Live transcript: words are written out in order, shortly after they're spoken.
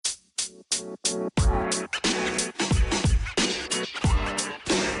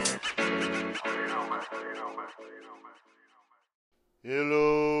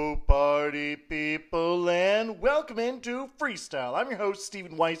Hello, party people, and welcome into Freestyle. I'm your host,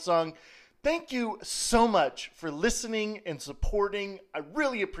 Stephen Weissong. Thank you so much for listening and supporting. I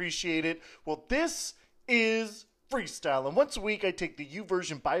really appreciate it. Well, this is Freestyle, and once a week I take the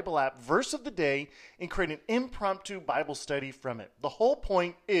YouVersion Bible app verse of the day and create an impromptu Bible study from it. The whole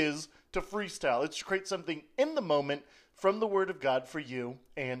point is to freestyle. It's to create something in the moment from the Word of God for you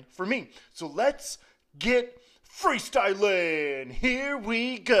and for me. So let's get freestyling. Here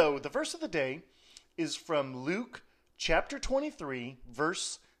we go. The verse of the day is from Luke chapter 23,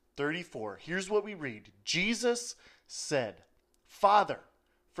 verse 34. Here's what we read. Jesus said, "Father,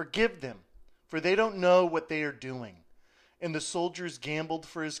 forgive them, for they don't know what they are doing." And the soldiers gambled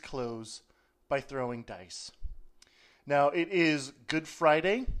for his clothes by throwing dice. Now, it is Good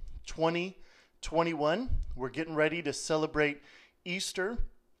Friday, 2021. We're getting ready to celebrate Easter.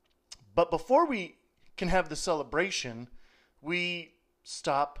 But before we can have the celebration, we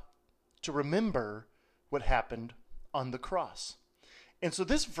stop to remember what happened on the cross. And so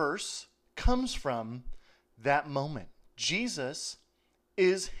this verse comes from that moment. Jesus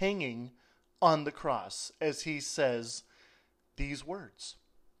is hanging on the cross as he says these words.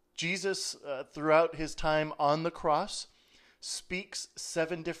 Jesus, throughout his time on the cross, speaks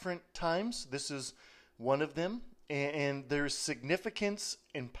 7 different times. This is one of them. And there's significance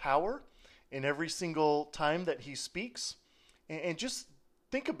and power in every single time that he speaks. And just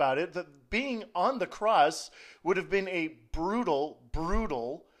think about it, that being on the cross would have been a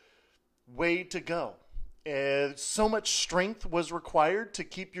brutal way to go. So much strength was required to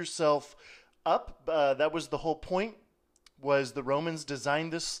keep yourself up. That was the whole point, was the Romans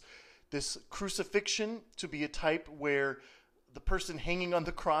designed this crucifixion to be a type where the person hanging on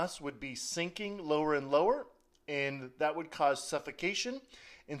the cross would be sinking lower and lower, and that would cause suffocation.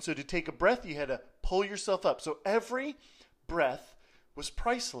 And so to take a breath, you had to pull yourself up. So every breath was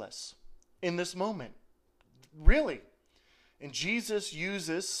priceless in this moment. Really. And Jesus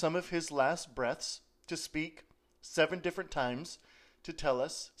uses some of his last breaths to speak 7 different times to tell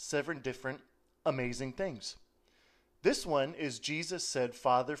us 7 different amazing things. This one is Jesus said,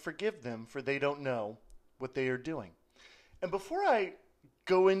 "Father, forgive them, for they don't know what they are doing." And before I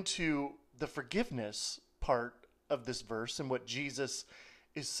go into the forgiveness part of this verse and what Jesus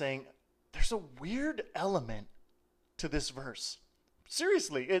is saying, there's a weird element to this verse.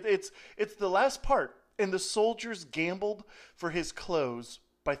 Seriously, it's the last part. And the soldiers gambled for his clothes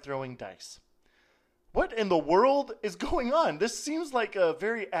by throwing dice. What in the world is going on? This seems like a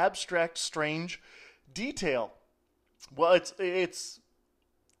very abstract, strange detail. Well, it's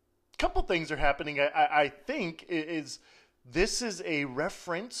a couple things are happening. I think this is a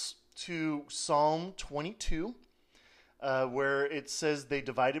reference to Psalm 22. Where it says they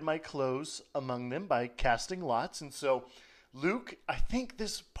divided my clothes among them by casting lots. And so Luke, I think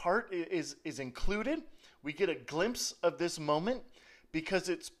this part is included. We get a glimpse of this moment because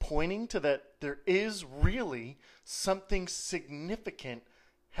it's pointing to that there is really something significant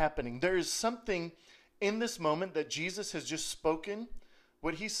happening. There is something in this moment that Jesus has just spoken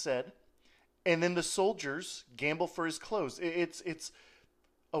what he said, and then the soldiers gamble for his clothes. It's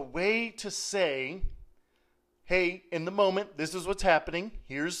a way to say, hey, in the moment, this is what's happening.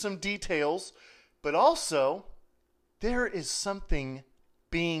 Here's some details. But also, there is something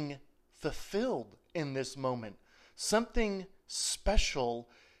being fulfilled in this moment. Something special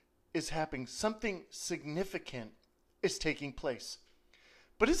is happening. Something significant is taking place.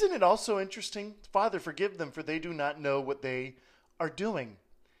 But isn't it also interesting? Father, forgive them, for they do not know what they are doing.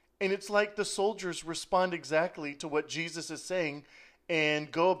 And it's like the soldiers respond exactly to what Jesus is saying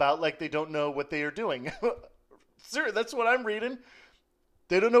and go about like they don't know what they are doing. Sir, that's what I'm reading.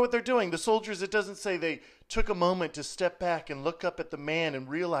 They don't know what they're doing. The soldiers, it doesn't say they took a moment to step back and look up at the man and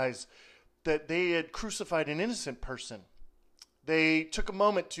realize that they had crucified an innocent person. They took a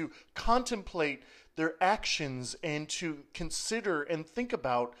moment to contemplate their actions and to consider and think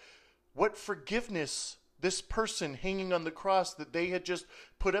about what forgiveness this person hanging on the cross that they had just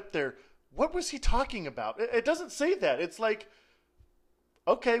put up there, what was he talking about? It doesn't say that. It's like,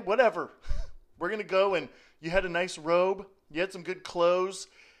 okay, whatever. We're going to go, and you had a nice robe. You had some good clothes.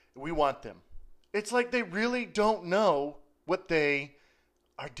 We want them. It's like they really don't know what they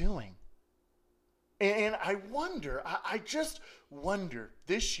are doing. And I wonder, I just wonder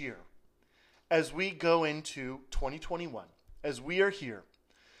this year, as we go into 2021, as we are here,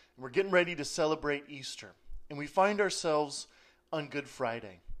 and we're getting ready to celebrate Easter, and we find ourselves on Good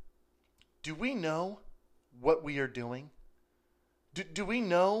Friday, do we know what we are doing? Do we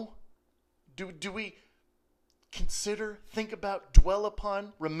know Do we consider, think about, dwell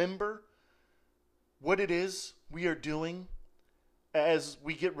upon, remember what it is we are doing as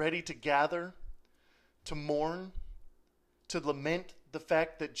we get ready to gather, to mourn, to lament the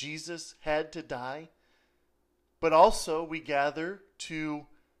fact that Jesus had to die? But also we gather to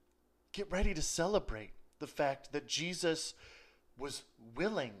get ready to celebrate the fact that Jesus was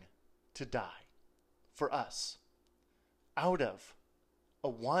willing to die for us out of a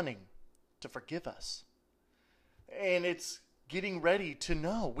wanting to forgive us. And it's getting ready to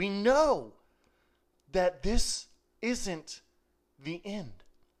know. We know that this isn't the end.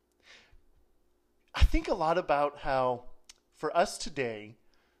 I think a lot about how for us today,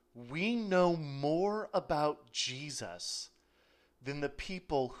 we know more about Jesus than the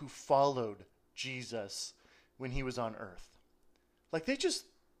people who followed Jesus when he was on earth. Like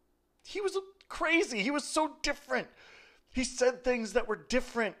he was crazy. He was so different. He said things that were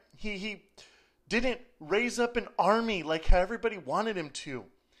different. He didn't raise up an army like how everybody wanted him to.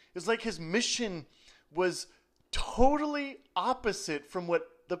 It's like his mission was totally opposite from what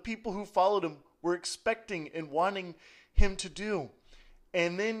the people who followed him were expecting and wanting him to do.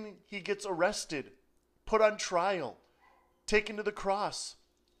 And then he gets arrested, put on trial, taken to the cross.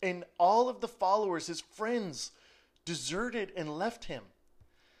 And all of the followers, his friends, deserted and left him.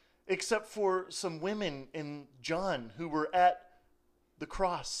 Except for some women and John who were at the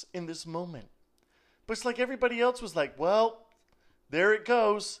cross in this moment. But it's like everybody else was like, well, there it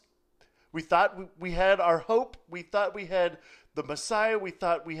goes. We thought we had our hope. We thought we had the Messiah. We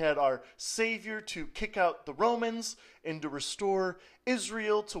thought we had our Savior to kick out the Romans and to restore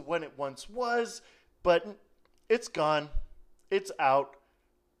Israel to when it once was. But it's gone. It's out.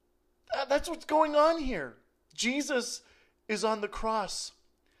 That's what's going on here. Jesus is on the cross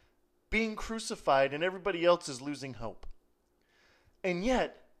being crucified, and everybody else is losing hope. And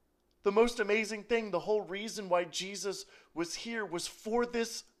yet, the most amazing thing, the whole reason why Jesus was here was for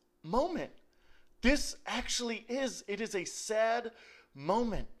this moment. This actually it is a sad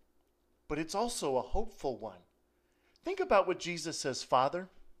moment, but it's also a hopeful one. Think about what Jesus says, Father.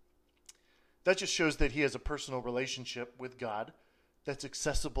 That just shows that he has a personal relationship with God that's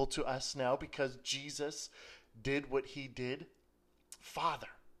accessible to us now because Jesus did what he did. Father,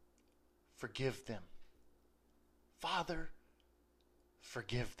 forgive them. Father,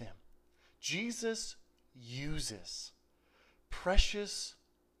 forgive them. Jesus uses precious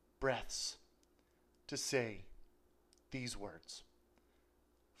breaths to say these words.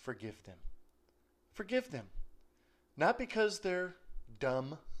 Forgive them. Forgive them. Not because they're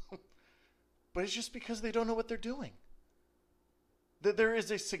dumb, but it's just because they don't know what they're doing. That there is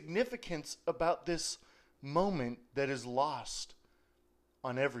a significance about this moment that is lost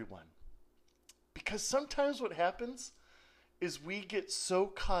on everyone. Because sometimes what happens is we get so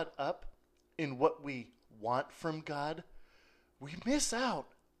caught up in what we want from God, we miss out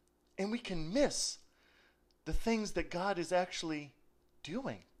and we can miss the things that God is actually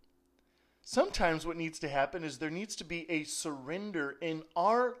doing. Sometimes what needs to happen is there needs to be a surrender in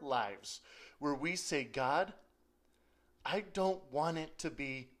our lives where we say, God, I don't want it to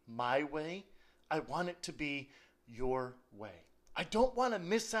be my way. I want it to be your way. I don't want to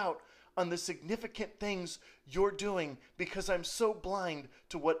miss out on the significant things you're doing because I'm so blind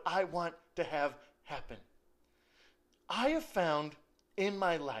to what I want to have happen. I have found in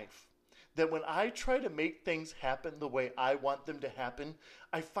my life that when I try to make things happen the way I want them to happen,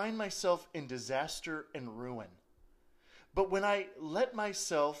 I find myself in disaster and ruin. But when I let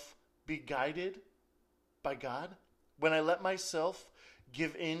myself be guided by God, when I let myself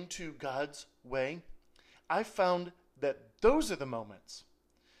give in to God's way, I found that those are the moments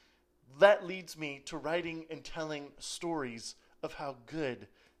that leads me to writing and telling stories of how good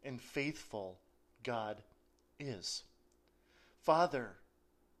and faithful God is. Father,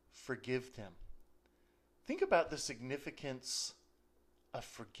 forgive them. Think about the significance of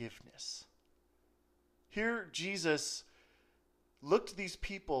forgiveness. Here, Jesus looked these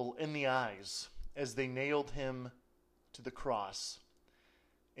people in the eyes as they nailed him to the cross,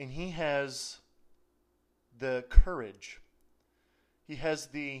 and he has the courage, he has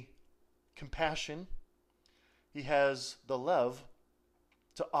the compassion, he has the love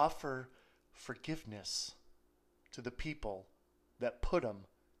to offer forgiveness to the people that put him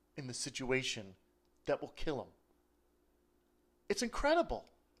in the situation that will kill him. It's incredible.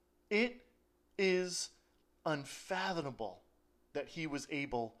 It is unfathomable that he was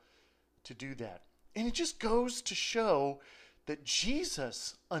able to do that. And it just goes to show that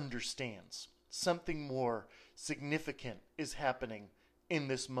Jesus understands something more significant is happening in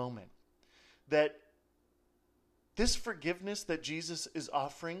this moment. That this forgiveness that Jesus is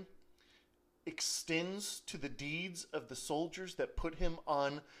offering extends to the deeds of the soldiers that put him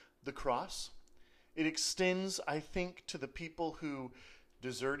on the cross. It extends, I think, to the people who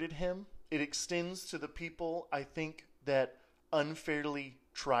deserted him. It extends to the people, I think, that unfairly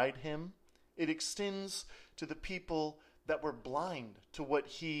tried him. It extends to the people that were blind to what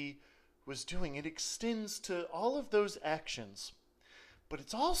he was doing. It extends to all of those actions. But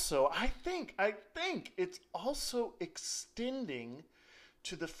it's also, I think it's also extending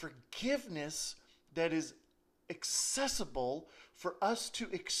to the forgiveness that is accessible for us to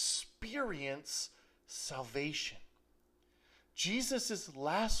experience salvation. Jesus'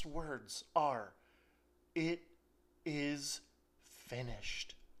 last words are, "It is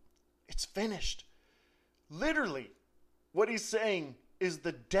finished." It's finished. Literally, what he's saying is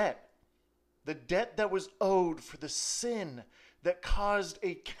the debt that was owed for the sin that caused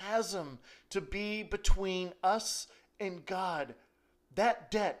a chasm to be between us and God.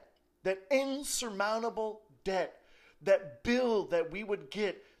 That debt, that insurmountable debt, that bill that we would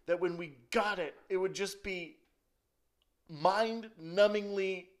get, that when we got it, it would just be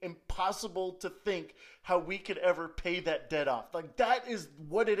mind-numbingly impossible to think how we could ever pay that debt off. Like, that is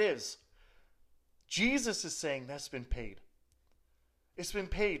what it is. Jesus is saying that's been paid. It's been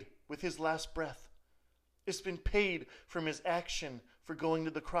paid with his last breath. It's been paid from his action for going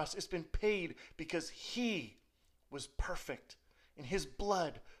to the cross. It's been paid because he was perfect and his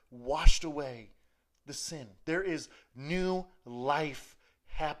blood washed away the sin. There is new life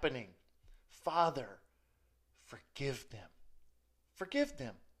happening. Father, forgive them. Forgive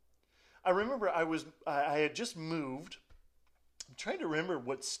them. I remember I had just moved. I'm trying to remember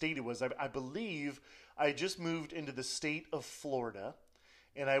what state it was. I believe I just moved into the state of Florida,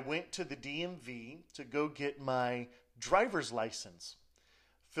 and I went to the DMV to go get my driver's license.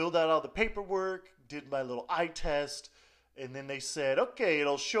 Filled out all the paperwork, did my little eye test, and then they said, okay,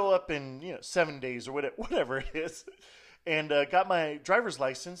 it'll show up in 7 days or whatever it is. And got my driver's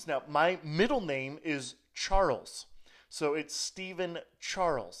license. Now, my middle name is Charles. So it's Stephen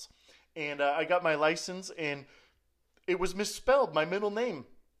Charles. And I got my license, and it was misspelled, my middle name.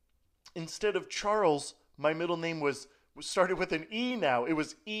 Instead of Charles, my middle name was started with an E now. It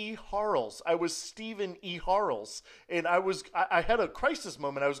was E. Harles. I was Stephen E. Harles. And I had a crisis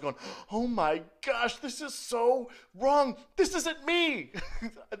moment. I was going, oh my gosh, this is so wrong. This isn't me.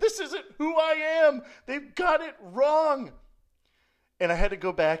 This isn't who I am. They've got it wrong. And I had to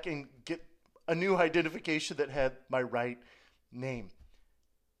go back and get a new identification that had my right name.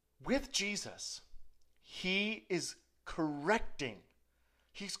 With Jesus, he is correcting.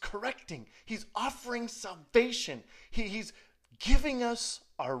 He's correcting. He's offering salvation. He's giving us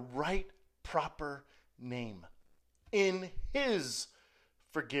our right, proper name. In his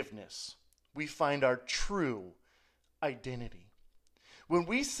forgiveness, we find our true identity. When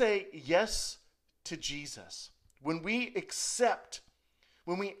we say yes to Jesus, when we accept,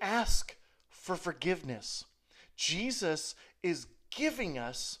 when we ask for forgiveness, Jesus is giving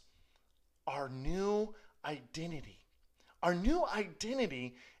us our new identity. Our new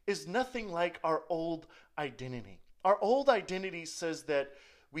identity is nothing like our old identity. Our old identity says that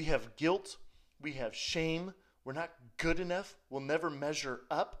we have guilt, we have shame, we're not good enough, we'll never measure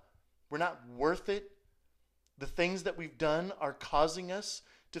up, we're not worth it. The things that we've done are causing us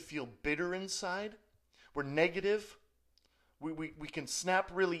to feel bitter inside. We're negative. We can snap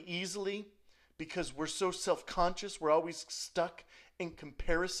really easily because we're so self-conscious. We're always stuck in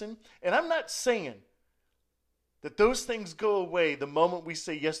comparison. And I'm not saying that those things go away the moment we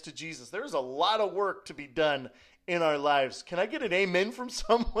say yes to Jesus. There's a lot of work to be done in our lives. Can I get an amen from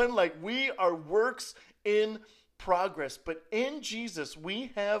someone? Like, we are works in progress. But in Jesus,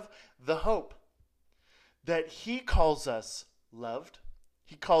 we have the hope that he calls us loved.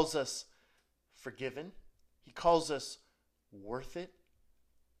 He calls us forgiven. He calls us worth it.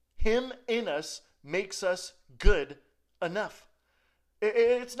 Him in us makes us good enough.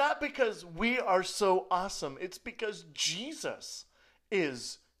 It's not because we are so awesome. It's because Jesus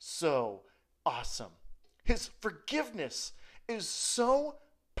is so awesome. His forgiveness is so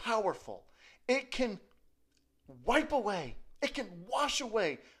powerful. It can wipe away, it can wash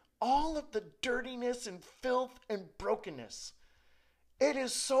away all of the dirtiness and filth and brokenness. It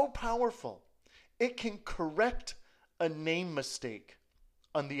is so powerful. It can correct a name mistake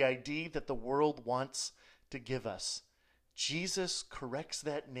on the ID that the world wants to give us. Jesus corrects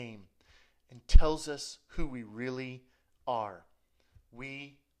that name and tells us who we really are.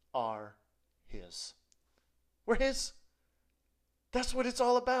 We are his. We're his. That's what it's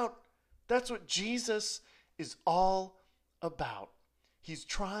all about. That's what Jesus is all about. He's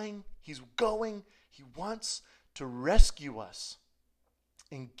trying, he's going, he wants to rescue us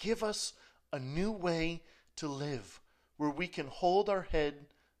and give us a new way to live where we can hold our head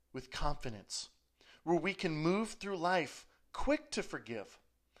with confidence, where we can move through life quick to forgive,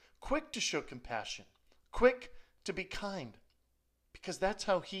 quick to show compassion, quick to be kind, because that's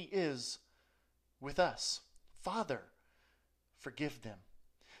how he is with us. Father, forgive them.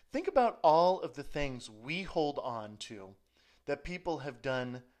 Think about all of the things we hold on to that people have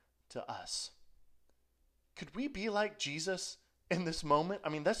done to us. Could we be like Jesus in this moment? I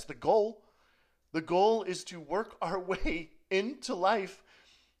mean, that's the goal. The goal is to work our way into life.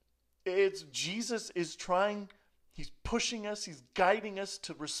 It's Jesus is trying, he's pushing us, he's guiding us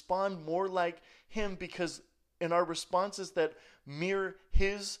to respond more like him, because in our responses that mirror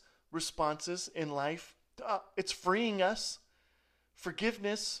his responses in life, it's freeing us.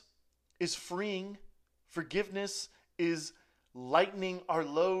 Forgiveness is freeing. Forgiveness is lightening our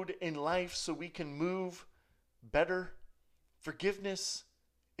load in life so we can move better. Forgiveness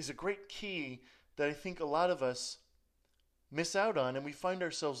is a great key that I think a lot of us miss out on, and we find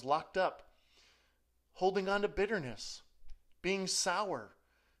ourselves locked up, holding on to bitterness, being sour,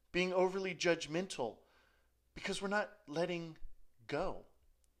 being overly judgmental, because we're not letting go.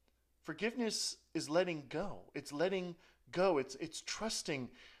 Forgiveness is letting go. It's letting go. It's trusting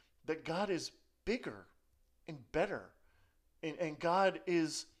that God is bigger and better, and God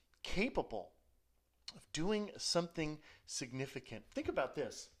is capable of doing something significant. Think about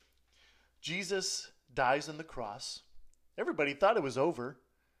this. Jesus dies on the cross. Everybody thought it was over.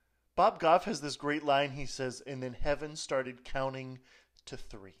 Bob Goff has this great line. He says, and then heaven started counting to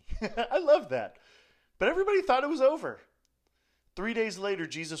 3. I love that. But everybody thought it was over. 3 days later,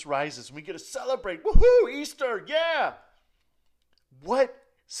 Jesus rises, and we get to celebrate. Woohoo! Easter! Yeah! What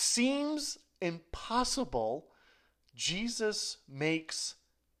seems impossible, Jesus makes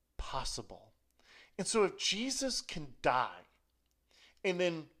possible. And so if Jesus can die and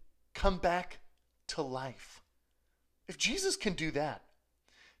then come back to life, if Jesus can do that,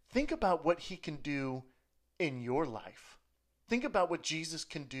 think about what he can do in your life. Think about what Jesus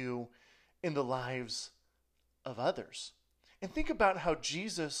can do in the lives of others. And think about how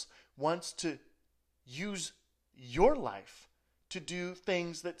Jesus wants to use your life to do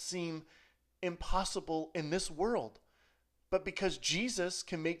things that seem impossible in this world. But because Jesus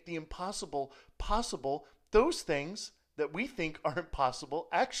can make the impossible possible, those things that we think are impossible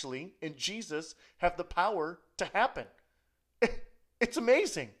actually in Jesus have the power to happen. It's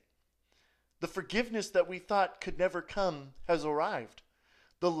amazing. The forgiveness that we thought could never come has arrived.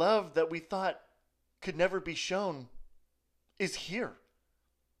 The love that we thought could never be shown is here.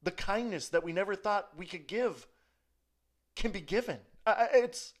 The kindness that we never thought we could give can be given.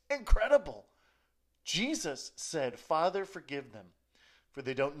 It's incredible. Jesus said, Father, forgive them, for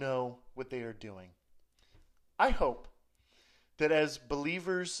they don't know what they are doing. I hope that as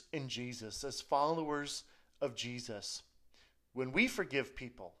believers in Jesus, as followers of Jesus, when we forgive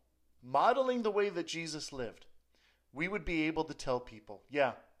people, modeling the way that Jesus lived, we would be able to tell people,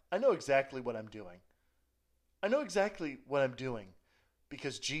 yeah, I know exactly what I'm doing. I know exactly what I'm doing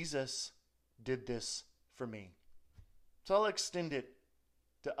because Jesus did this for me. So I'll extend it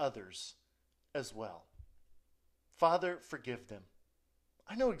to others as well. Father, forgive them.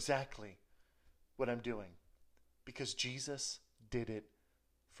 I know exactly what I'm doing because Jesus did it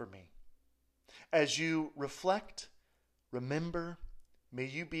for me. As you reflect, remember, may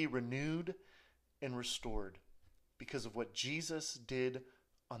you be renewed and restored because of what Jesus did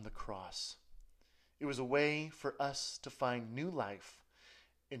on the cross. It was a way for us to find new life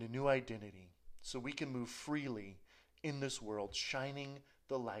and a new identity so we can move freely in this world, shining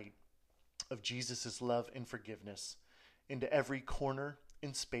the light of Jesus' love and forgiveness into every corner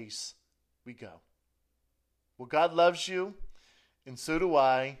and space we go. Well, God loves you, and so do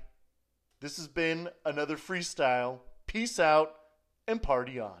I. This has been another freestyle. Peace out and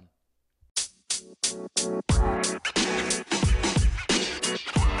party on.